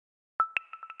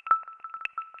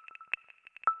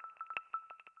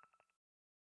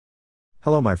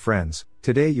Hello my friends,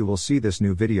 today you will see this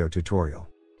new video tutorial.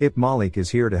 Malik is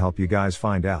here to help you guys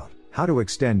find out how to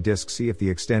extend disk C if the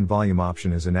extend volume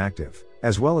option is inactive,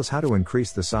 as well as how to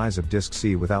increase the size of disk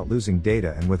C without losing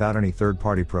data and without any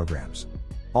third-party programs.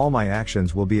 All my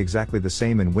actions will be exactly the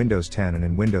same in Windows 10 and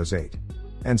in Windows 8.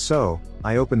 And so,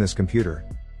 I open this computer.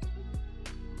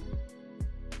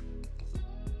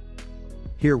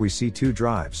 Here we see two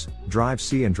drives, drive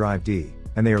C and drive D,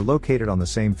 and they are located on the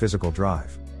same physical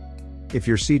drive. If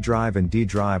your C drive and D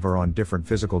drive are on different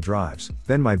physical drives,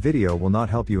 then my video will not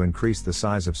help you increase the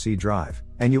size of C drive,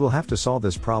 and you will have to solve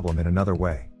this problem in another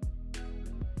way.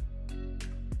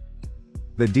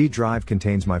 The D drive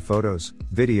contains my photos,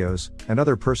 videos, and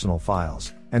other personal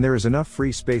files, and there is enough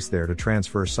free space there to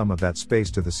transfer some of that space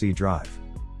to the C drive.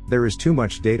 There is too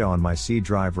much data on my C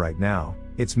drive right now,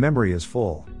 its memory is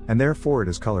full, and therefore it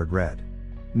is colored red.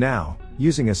 Now,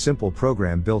 using a simple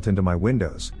program built into my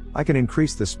Windows, I can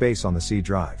increase the space on the C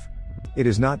drive. It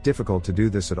is not difficult to do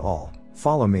this at all.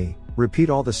 Follow me, repeat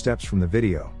all the steps from the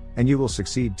video, and you will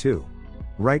succeed too.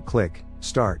 Right-click,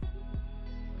 Start,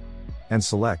 and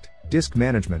select Disk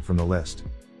Management from the list.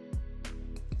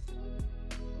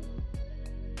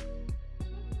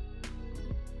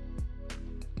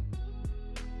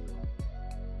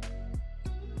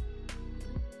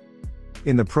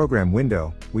 In the program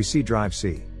window, we see drive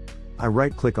C. I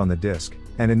right-click on the disk,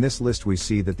 and in this list we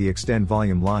see that the extend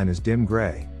volume line is dim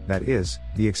gray, that is,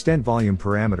 the extend volume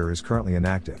parameter is currently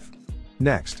inactive.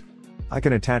 Next, I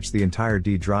can attach the entire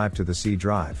D drive to the C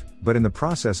drive, but in the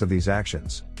process of these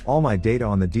actions, all my data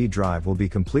on the D drive will be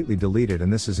completely deleted,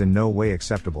 and this is in no way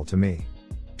acceptable to me.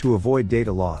 To avoid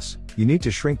data loss, you need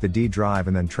to shrink the D drive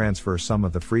and then transfer some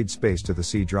of the freed space to the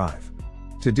C drive.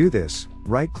 To do this,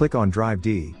 right-click on drive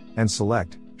D, and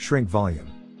select Shrink Volume.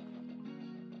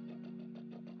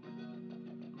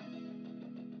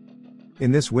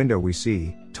 In this window we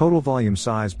see total volume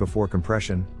size before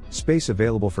compression, space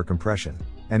available for compression,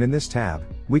 and in this tab,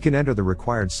 we can enter the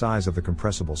required size of the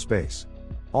compressible space.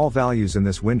 All values in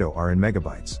this window are in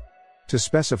megabytes. To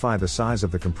specify the size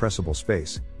of the compressible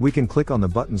space, we can click on the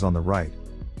buttons on the right,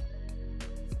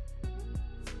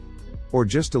 or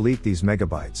just delete these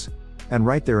megabytes, and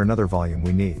write there another volume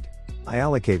we need. I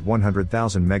allocate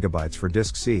 100,000 megabytes for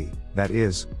disk C, that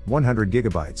is, 100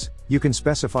 gigabytes. You can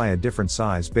specify a different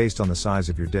size based on the size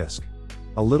of your disk.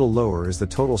 A little lower is the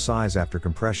total size after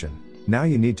compression. Now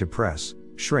you need to press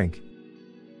Shrink.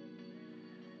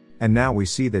 And now we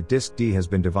see that disk D has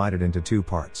been divided into two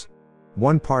parts.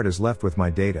 One part is left with my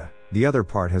data, the other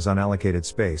part has unallocated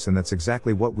space, and that's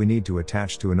exactly what we need to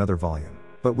attach to another volume.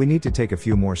 But we need to take a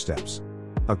few more steps.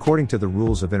 According to the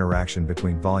rules of interaction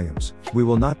between volumes, we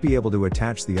will not be able to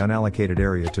attach the unallocated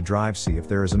area to drive C if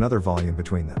there is another volume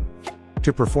between them.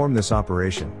 To perform this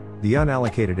operation, the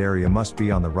unallocated area must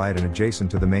be on the right and adjacent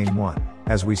to the main one,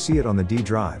 as we see it on the D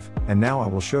drive, and now I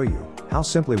will show you how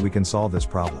simply we can solve this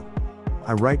problem.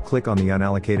 I right-click on the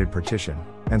unallocated partition,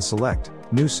 and select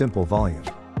New Simple Volume.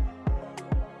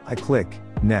 I click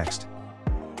Next.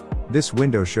 This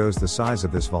window shows the size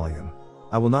of this volume.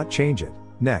 I will not change it.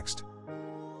 Next.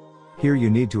 Here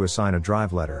you need to assign a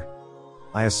drive letter.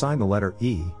 I assign the letter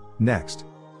E. Next.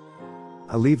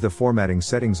 I leave the formatting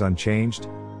settings unchanged,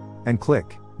 and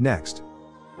click Next.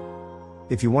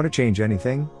 If you want to change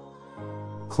anything,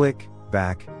 click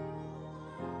Back.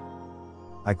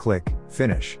 I click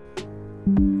Finish.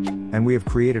 And we have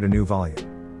created a new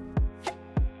volume.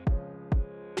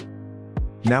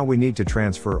 Now we need to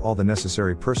transfer all the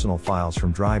necessary personal files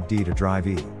from drive D to drive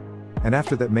E. And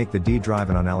after that make the D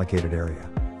drive an unallocated area.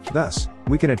 Thus,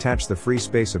 we can attach the free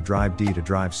space of drive D to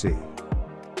drive C.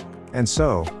 And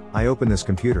so, I open this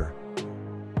computer.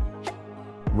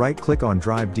 Right-click on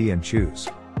drive D and choose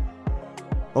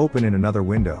Open in another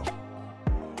window.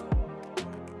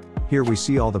 Here we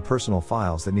see all the personal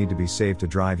files that need to be saved to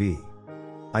drive E.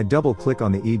 I double-click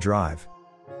on the E drive,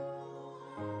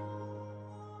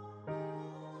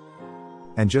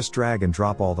 and just drag and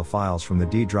drop all the files from the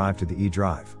D drive to the E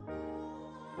drive.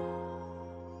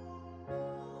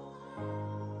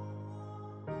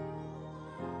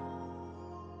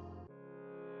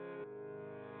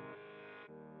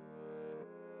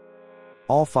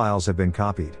 All files have been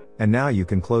copied, and now you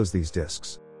can close these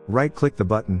disks. Right-click the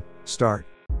button, Start,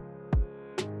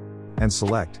 and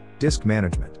select Disk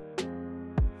Management.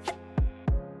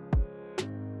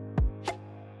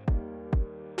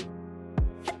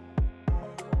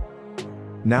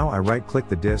 Now I right-click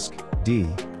the disk, D,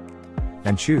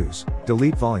 and choose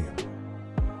Delete Volume.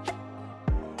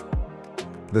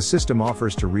 The system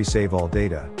offers to resave all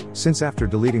data, since after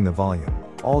deleting the volume,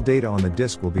 all data on the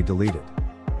disk will be deleted.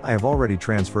 I have already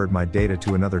transferred my data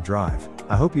to another drive.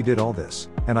 I hope you did all this,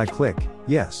 and I click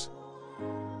yes.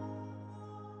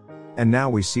 And now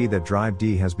we see that drive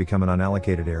D has become an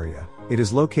unallocated area. It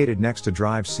is located next to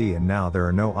drive C, and now there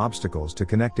are no obstacles to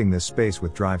connecting this space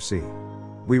with drive C.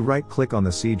 We right-click on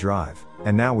the C drive,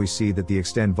 and now we see that the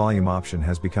extend volume option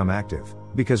has become active,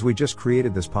 because we just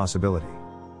created this possibility.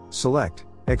 Select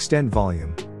extend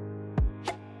volume.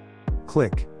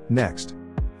 Click next.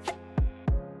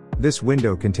 This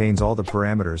window contains all the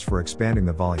parameters for expanding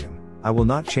the volume. I will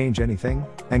not change anything,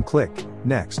 and click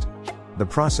next. The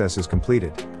process is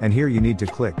completed, and here you need to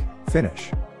click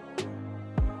finish.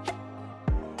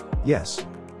 Yes.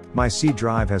 My C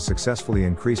drive has successfully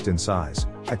increased in size.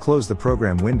 I close the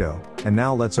program window, and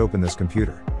now let's open this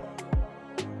computer.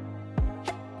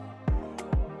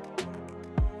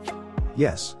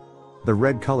 Yes. The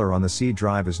red color on the C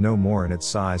drive is no more and its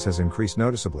size has increased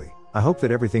noticeably. I hope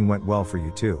that everything went well for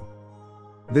you too.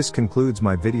 This concludes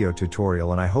my video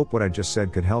tutorial, and I hope what I just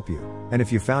said could help you, and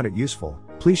if you found it useful,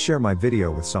 please share my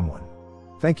video with someone.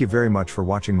 Thank you very much for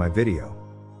watching my video.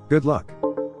 Good luck.